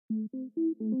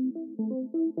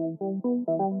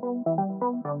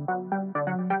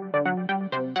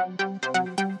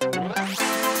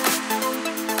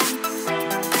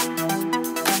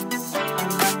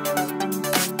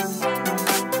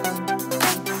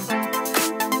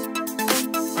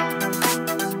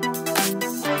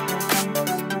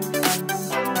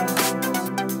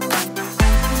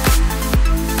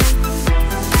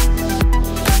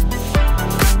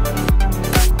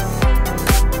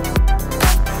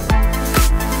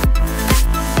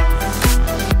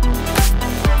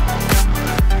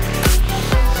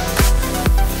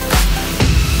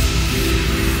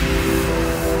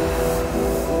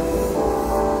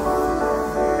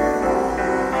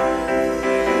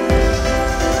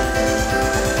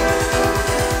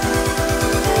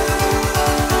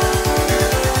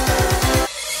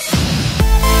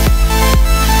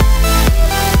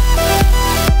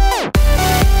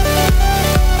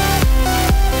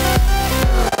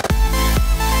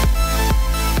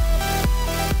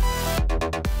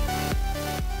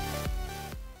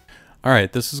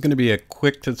Alright, this is going to be a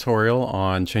quick tutorial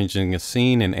on changing a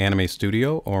scene in Anime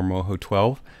Studio or MOHO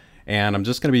 12, and I'm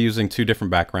just going to be using two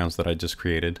different backgrounds that I just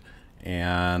created.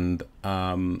 And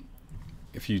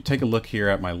if you take a look here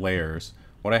at my layers,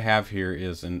 what I have here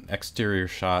is an exterior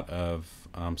shot of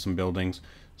some buildings.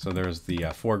 So there's the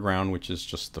foreground, which is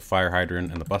just the fire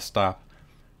hydrant and the bus stop,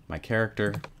 my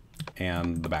character,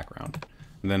 and the background.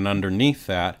 And then underneath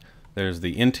that, there's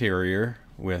the interior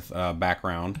with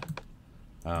background.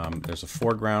 There's a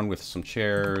foreground with some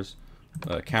chairs,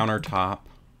 a countertop,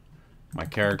 my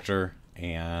character,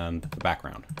 and the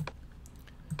background.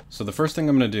 So the first thing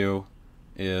I'm going to do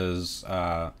is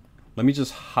let me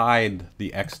just hide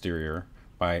the exterior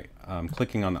by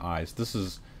clicking on the eyes. This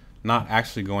is not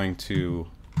actually going to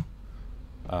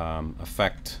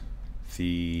affect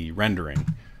the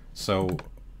rendering. So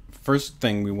first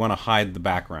thing, we want to hide the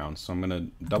background. So I'm going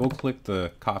to double click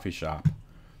the coffee shop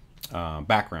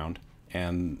background,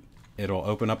 and it'll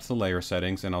open up the layer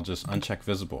settings, and I'll just uncheck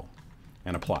visible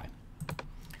and apply.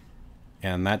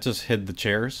 And that just hid the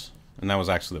chairs, and that was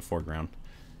actually the foreground.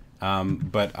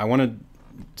 But I want to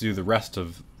do the rest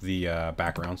of the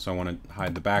background, so I want to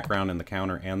hide the background and the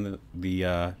counter and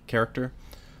the character.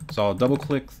 So I'll double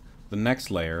click the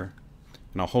next layer,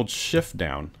 and I'll hold shift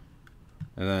down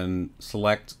and then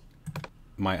select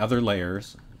my other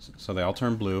layers so they all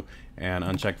turn blue, and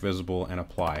uncheck visible and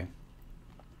apply.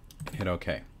 Hit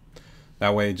OK.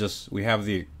 That way we have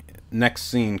the next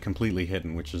scene completely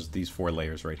hidden, which is these four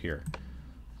layers right here.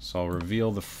 So I'll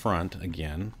reveal the front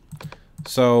again.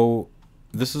 So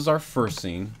this is our first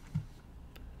scene.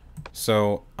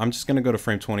 So I'm just going to go to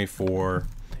frame 24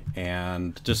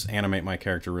 and just animate my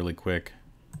character really quick.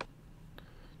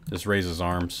 Just raise his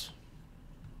arms.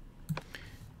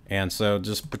 And so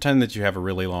just pretend that you have a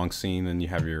really long scene and you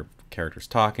have your characters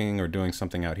talking or doing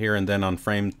something out here, and then on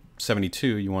frame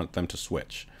 72 you want them to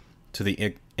switch to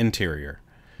the interior.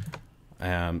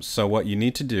 So what you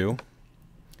need to do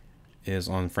is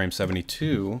on frame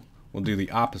 72 we'll do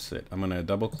the opposite. I'm going to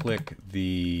double click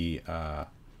the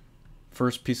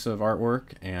first piece of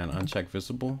artwork and uncheck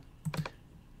visible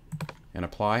and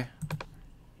apply,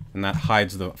 and that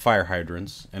hides the fire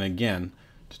hydrants. And again,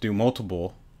 to do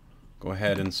multiple, go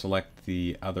ahead and select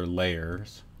the other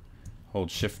layers, hold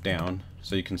shift down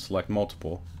so you can select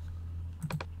multiple,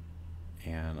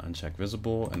 and uncheck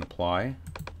visible and apply.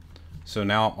 So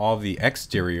now all the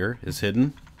exterior is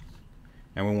hidden,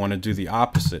 and we want to do the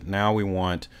opposite. Now we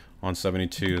want on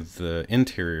 72 the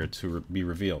interior to be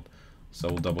revealed. So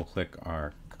we'll double click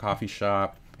our coffee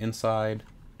shop inside,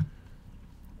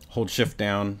 hold shift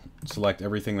down, select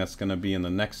everything that's going to be in the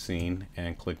next scene,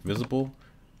 and click visible,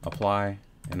 apply,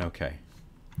 and OK.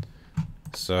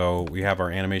 So we have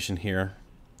our animation here,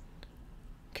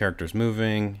 characters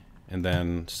moving, and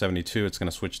then 72 it's going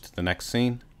to switch to the next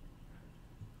scene,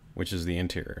 which is the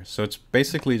interior. So it's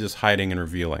basically just hiding and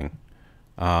revealing.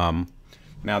 Now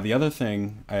the other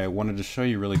thing I wanted to show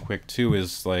you really quick too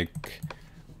is, like,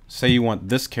 say you want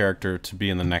this character to be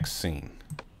in the next scene.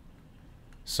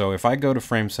 So if I go to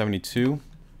frame 72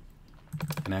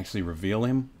 and actually reveal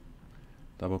him,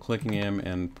 double clicking him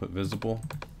and put visible,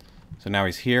 so now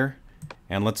he's here,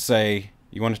 and let's say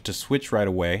you want it to switch right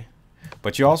away,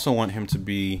 but you also want him to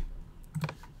be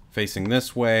facing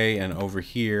this way and over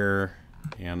here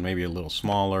and maybe a little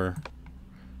smaller,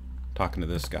 talking to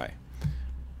this guy.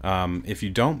 If you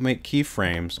don't make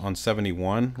keyframes on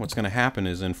 71, what's going to happen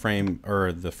is in frame,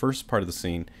 or the first part of the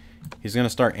scene, he's going to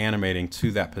start animating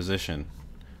to that position.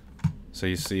 So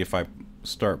you see, if I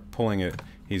start pulling it,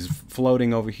 he's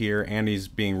floating over here and he's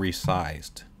being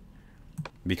resized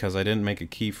because I didn't make a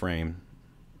keyframe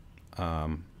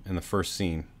in the first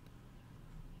scene.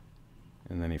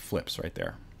 And then he flips right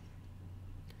there.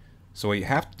 So what you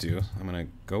have to do, I'm going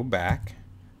to go back,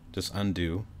 just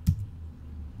undo.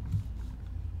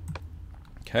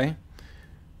 Okay.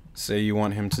 Say you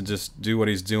want him to just do what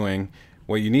he's doing.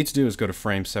 What you need to do is go to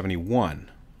frame 71,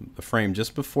 the frame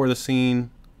just before the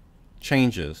scene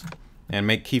changes, and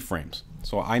make keyframes.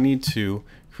 So I need to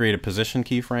create a position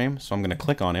keyframe, so I'm going to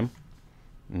click on him,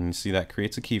 and you see that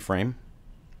creates a keyframe.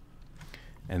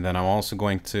 And then I'm also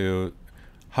going to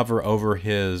hover over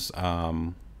his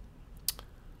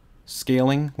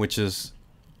scaling, which is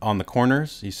on the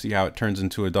corners. You see how it turns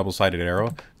into a double-sided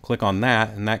arrow. Click on that,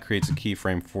 and that creates a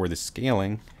keyframe for the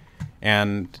scaling.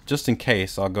 And just in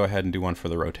case, I'll go ahead and do one for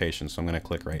the rotation. So I'm going to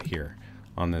click right here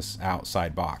on this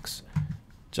outside box,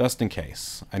 just in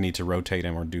case I need to rotate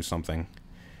him or do something.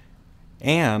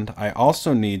 And I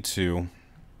also need to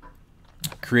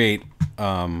create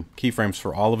keyframes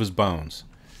for all of his bones,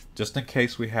 just in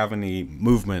case we have any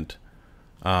movement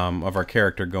of our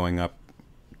character going up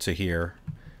to here.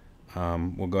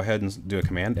 We'll go ahead and do a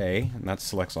Command A, and that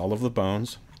selects all of the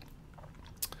bones.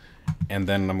 And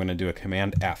then I'm going to do a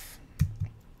Command F,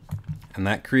 and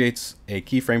that creates a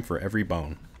keyframe for every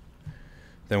bone.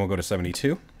 Then we'll go to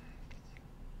 72.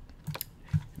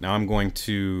 Now I'm going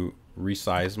to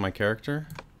resize my character,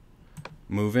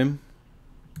 move him,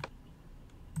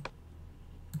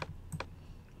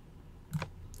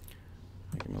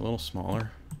 make him a little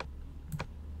smaller.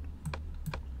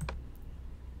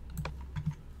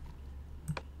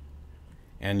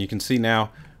 And you can see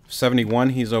now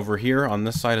 71, he's over here on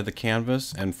this side of the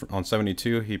canvas, and on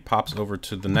 72 he pops over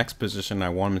to the next position I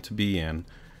want him to be in,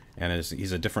 and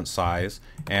he's a different size.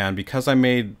 And because I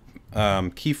made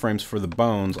keyframes for the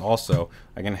bones also,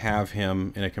 I can have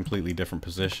him in a completely different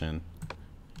position,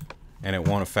 and it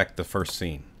won't affect the first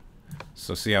scene.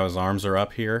 So see how his arms are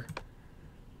up here?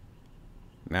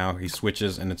 Now he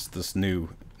switches and it's this new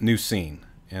scene,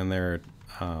 and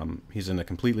he's in a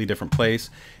completely different place.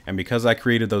 And because I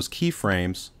created those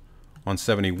keyframes on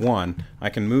 71, I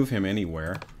can move him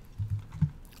anywhere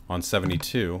on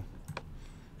 72.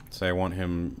 Say I want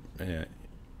him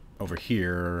over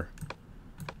here,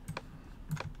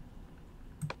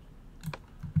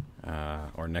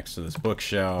 or next to this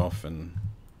bookshelf, and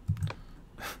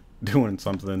doing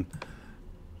something,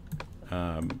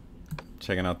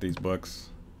 checking out these books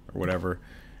or whatever.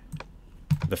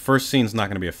 The first scene's not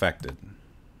going to be affected,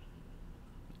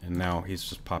 and now he's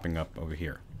just popping up over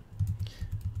here.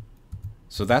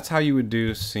 So that's how you would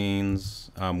do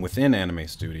scenes within Anime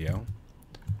Studio.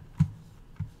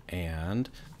 And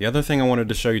the other thing I wanted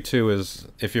to show you too is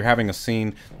if you're having a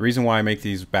scene, the reason why I make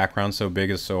these backgrounds so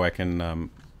big is so I can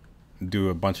do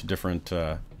a bunch of different,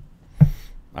 I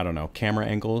don't know, camera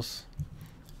angles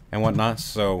and whatnot.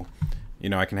 So, you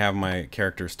know, I can have my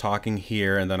characters talking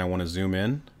here, and then I want to zoom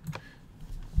in.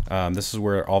 This is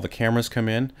where all the cameras come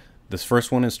in. This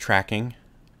first one is tracking.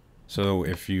 So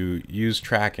if you use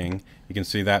tracking, you can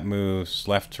see that moves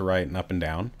left to right and up and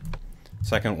down.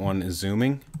 Second one is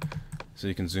zooming. So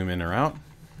you can zoom in or out.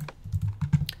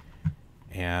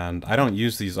 And I don't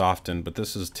use these often, but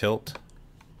this is tilt.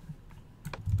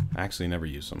 I actually never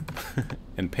use them.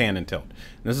 And pan and tilt.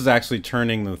 And this is actually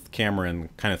turning the camera in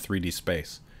kind of 3D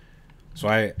space. So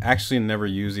I actually never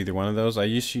use either one of those. I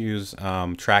used to use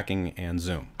tracking and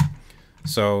zoom.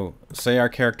 So say our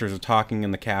characters are talking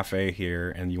in the cafe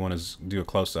here, and you want to do a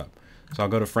close-up. So I'll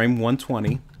go to frame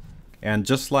 120. And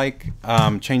just like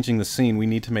changing the scene, we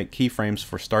need to make keyframes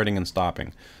for starting and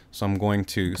stopping. So I'm going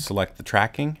to select the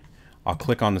tracking. I'll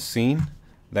click on the scene.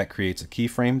 That creates a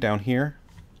keyframe down here.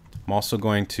 I'm also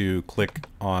going to click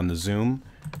on the zoom.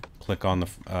 Click on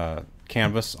the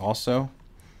canvas also.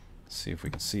 Let's see if we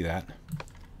can see that.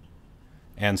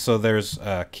 And so there's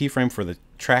a keyframe for the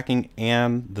tracking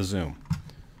and the zoom.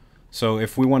 So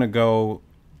if we want to go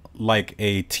like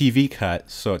a TV cut,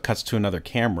 so it cuts to another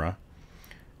camera,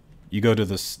 you go to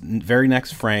this very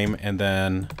next frame, and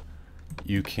then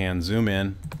you can zoom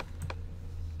in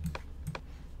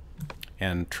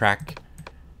and track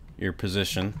your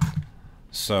position.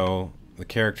 So the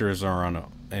characters are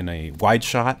in a wide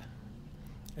shot,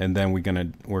 and then we're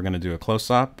gonna do a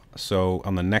close-up. So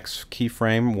on the next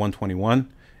keyframe, 121,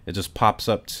 it just pops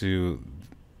up to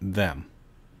them.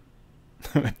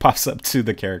 It pops up to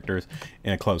the characters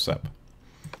in a close-up.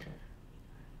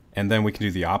 And then we can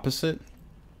do the opposite.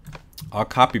 I'll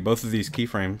copy both of these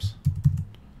keyframes,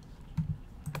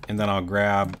 and then I'll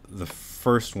grab the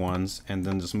first ones and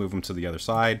then just move them to the other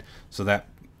side, so that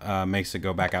makes it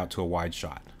go back out to a wide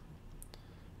shot.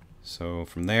 So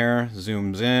from there,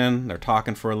 zooms in, they're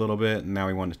talking for a little bit, and now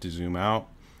we want it to zoom out,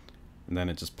 and then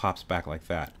it just pops back like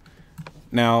that.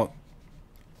 Now,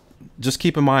 just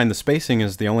keep in mind the spacing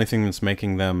is the only thing that's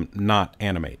making them not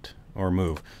animate or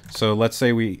move. So let's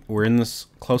say we're in this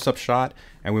close-up shot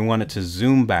and we want it to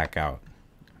zoom back out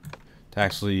to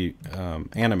actually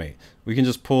animate. We can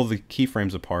just pull the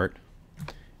keyframes apart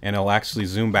and it'll actually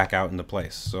zoom back out into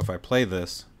place. So if I play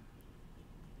this,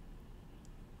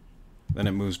 then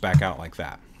it moves back out like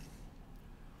that.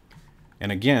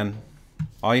 And again,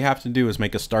 all you have to do is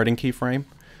make a starting keyframe.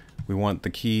 We want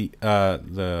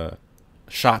the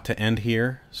shot to end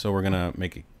here, so we're gonna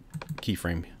make a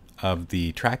keyframe of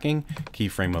the tracking,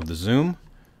 keyframe of the zoom.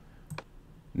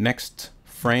 Next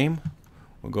frame,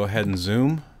 we'll go ahead and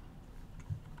zoom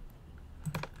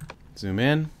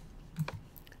in,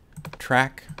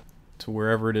 track to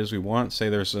wherever it is we want. Say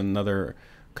there's another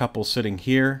couple sitting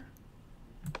here,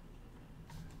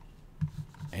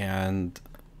 and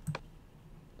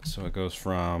so it goes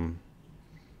from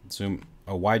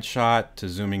a wide shot to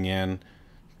zooming in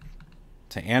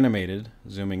to animated,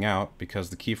 zooming out, because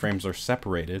the keyframes are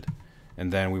separated.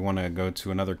 And then we want to go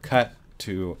to another cut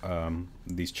to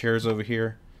these chairs over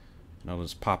here, and I'll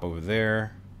just pop over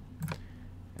there,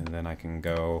 and then I can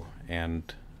go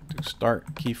and do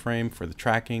start keyframe for the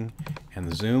tracking and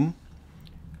the zoom,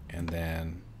 and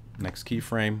then next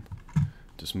keyframe,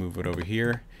 just move it over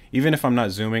here. Even if I'm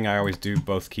not zooming, I always do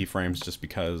both keyframes just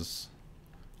because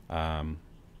I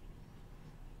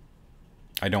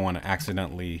don't want to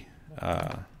accidentally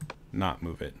not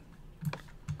move it.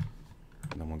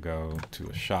 And then we'll go to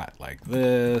a shot like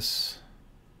this.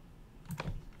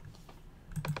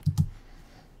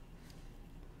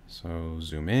 So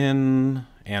zoom in,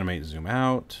 animate, zoom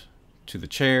out, to the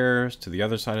chairs, to the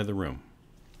other side of the room.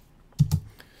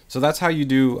 So that's how you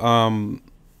do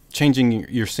changing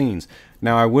your scenes.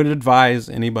 Now, I would advise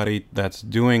anybody that's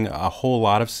doing a whole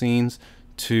lot of scenes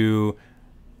to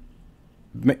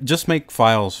just make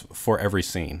files for every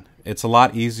scene. It's a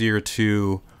lot easier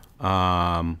to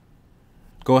go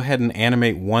ahead and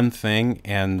animate one thing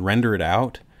and render it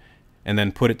out, and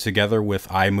then put it together with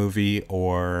iMovie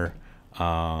or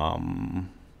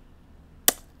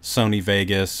Sony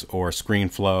Vegas or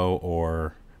ScreenFlow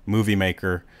or Movie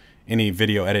Maker, any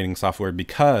video editing software,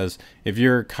 because if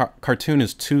your cartoon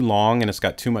is too long and it's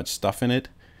got too much stuff in it,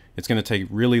 it's going to take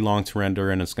really long to render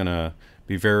and it's going to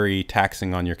be very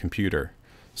taxing on your computer.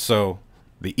 So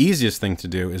the easiest thing to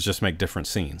do is just make different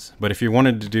scenes. But if you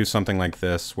wanted to do something like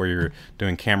this where you're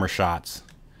doing camera shots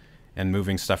and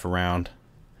moving stuff around,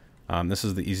 this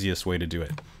is the easiest way to do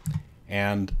it.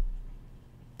 And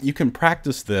you can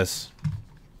practice this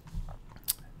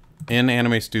in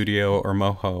Anime Studio or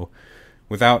Moho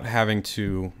without having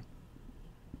to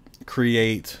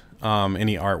create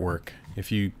any artwork.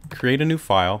 If you create a new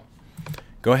file,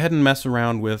 go ahead and mess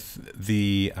around with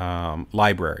the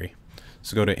library.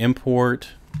 So go to Import,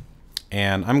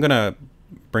 and I'm gonna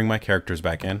bring my characters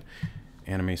back in.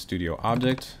 Anime Studio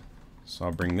Object. So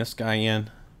I'll bring this guy in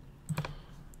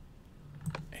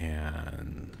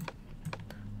and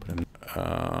put in,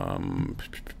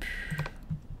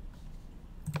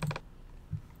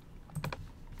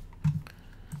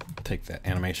 take that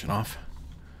animation off.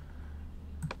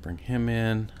 Bring him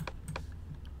in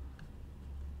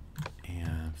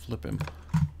and flip him.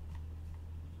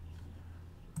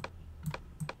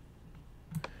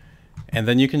 And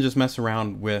then you can just mess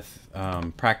around with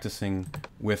practicing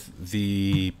with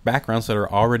the backgrounds that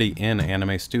are already in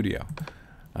Anime Studio.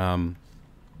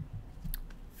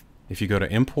 If you go to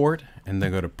Import and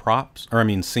then go to Props, or I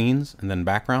mean Scenes, and then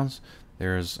Backgrounds,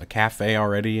 there's a cafe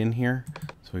already in here.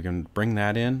 So we can bring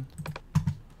that in,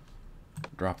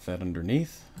 drop that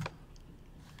underneath,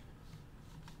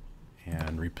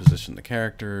 and reposition the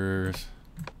characters.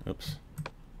 Oops.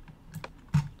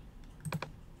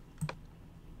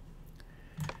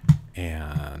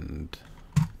 And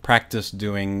practice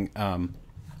doing,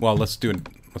 well, let's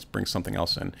bring something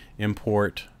else in.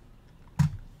 Import,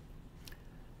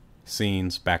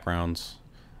 scenes, backgrounds.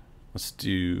 Let's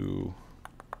do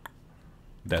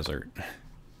desert.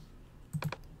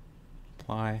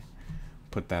 Apply,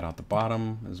 put that at the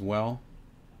bottom as well.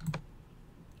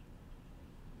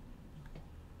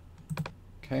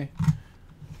 Okay.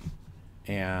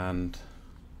 And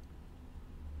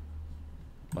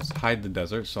let's hide the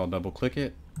desert, so I'll double click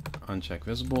it, uncheck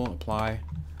visible, apply,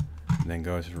 and then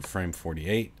go to frame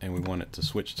 48, and we want it to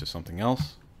switch to something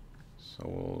else. So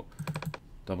we'll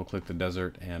double click the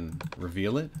desert and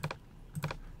reveal it,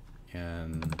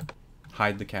 and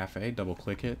hide the cafe, double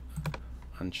click it,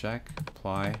 uncheck,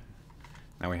 apply.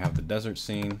 Now we have the desert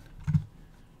scene.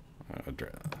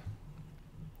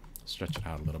 Stretch it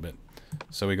out a little bit.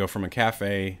 So we go from a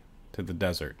cafe to the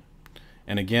desert.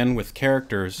 And again, with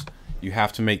characters, you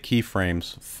have to make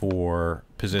keyframes for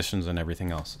positions and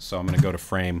everything else. So I'm going to go to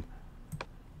frame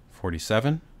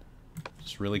 47,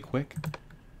 just really quick.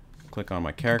 Click on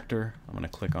my character. I'm going to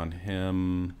click on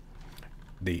him,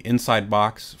 the inside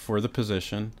box for the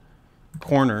position,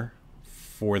 corner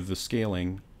for the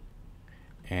scaling,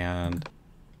 and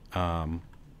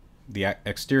the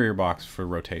exterior box for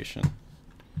rotation.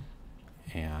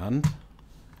 And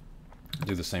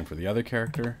do the same for the other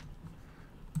character.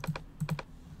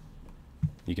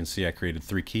 You can see I created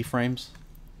 3 keyframes.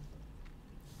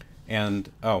 And,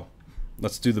 oh,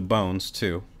 let's do the bones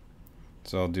too.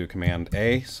 So I'll do Command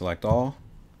A, select all.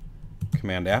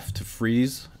 Command F to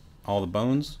freeze all the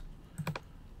bones.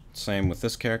 Same with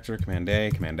this character, Command A,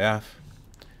 Command F.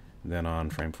 Then on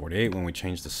frame 48, when we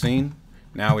change the scene,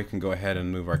 now we can go ahead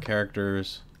and move our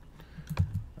characters.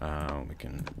 We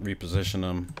can reposition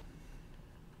them.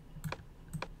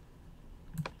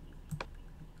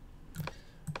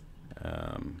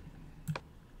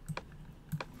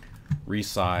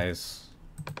 Resize.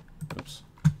 Oops.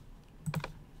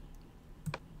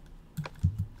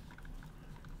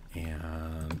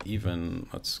 And even,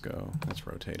 let's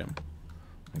rotate him.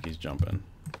 Like he's jumping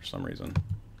for some reason.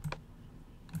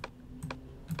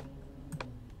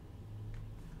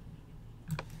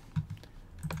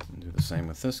 And do the same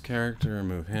with this character,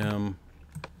 move him,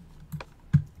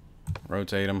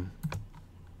 rotate him,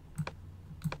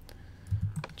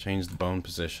 change the bone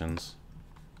positions.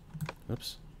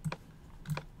 Oops.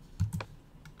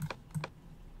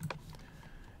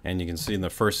 And you can see in the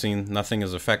first scene, nothing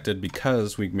is affected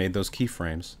because we made those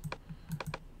keyframes.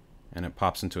 And it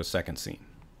pops into a second scene.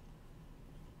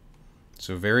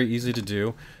 So very easy to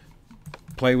do.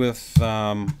 Play with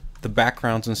the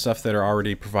backgrounds and stuff that are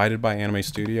already provided by Anime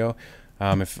Studio.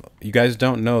 If you guys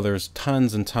don't know, there's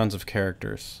tons and tons of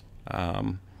characters. I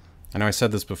know I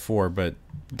said this before, but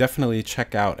definitely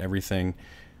check out everything.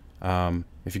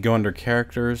 If you go under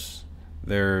characters,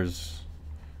 there's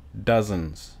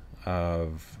dozens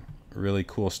of really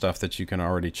cool stuff that you can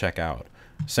already check out.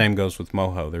 Same goes with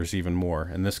Moho. There's even more,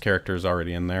 and this character is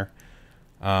already in there.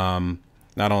 Not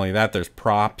only that, there's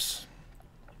props.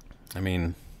 I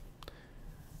mean,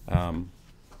 I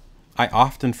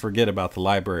often forget about the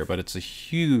library, but it's a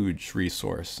huge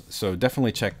resource. So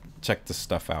definitely check this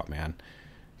stuff out, man,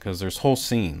 because there's whole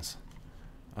scenes.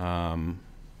 And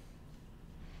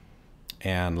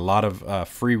a lot of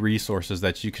free resources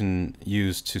that you can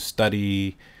use to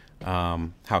study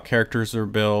how characters are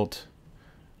built.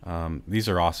 These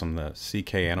are awesome, the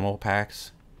CK animal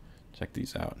packs. Check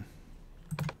these out.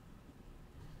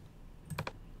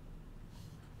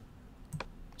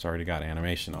 It's already got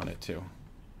animation on it too.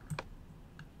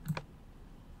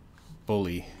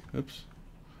 Bully. Oops.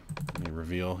 Let me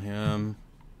reveal him.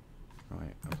 Oh,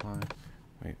 wait, apply.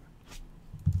 Wait.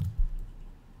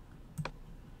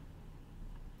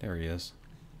 There he is.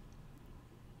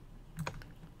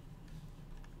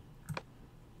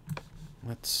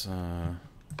 Let's I'm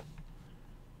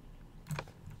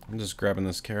just grabbing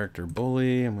this character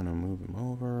Bully. I'm gonna move him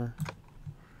over.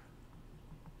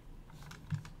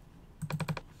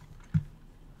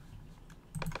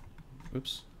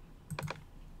 Oops.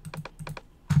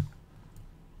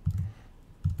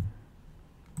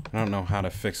 I don't know how to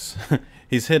fix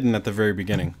he's hidden at the very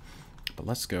beginning. But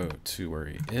let's go to where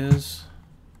he is.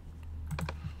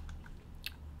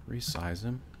 Resize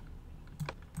him.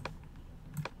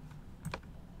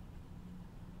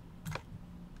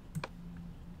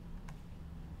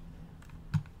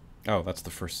 Oh, that's the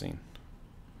first scene.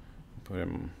 Put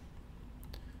him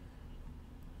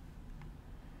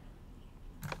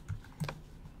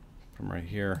from right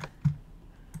here.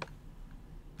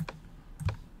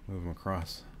 Move him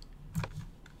across.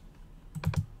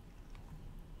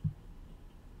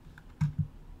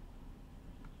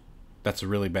 That's a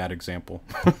really bad example.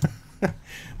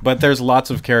 But there's lots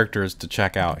of characters to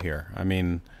check out here. I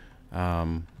mean,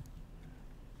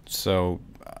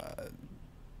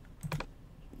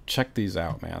 check these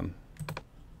out, man.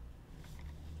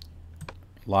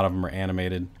 A lot of them are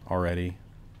animated already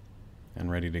and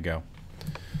ready to go.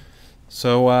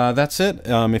 So that's it.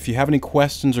 If you have any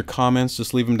questions or comments,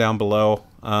 just leave them down below.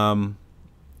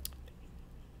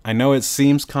 I know it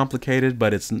seems complicated,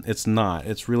 but it's not.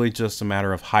 It's really just a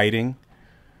matter of hiding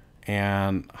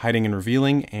and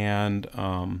revealing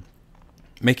and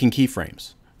making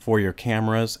keyframes for your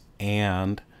cameras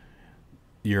and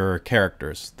your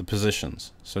characters, the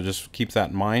positions. So just keep that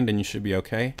in mind and you should be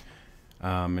okay.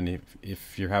 And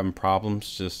if you're having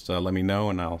problems, just let me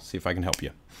know and I'll see if I can help you.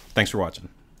 Thanks for watching.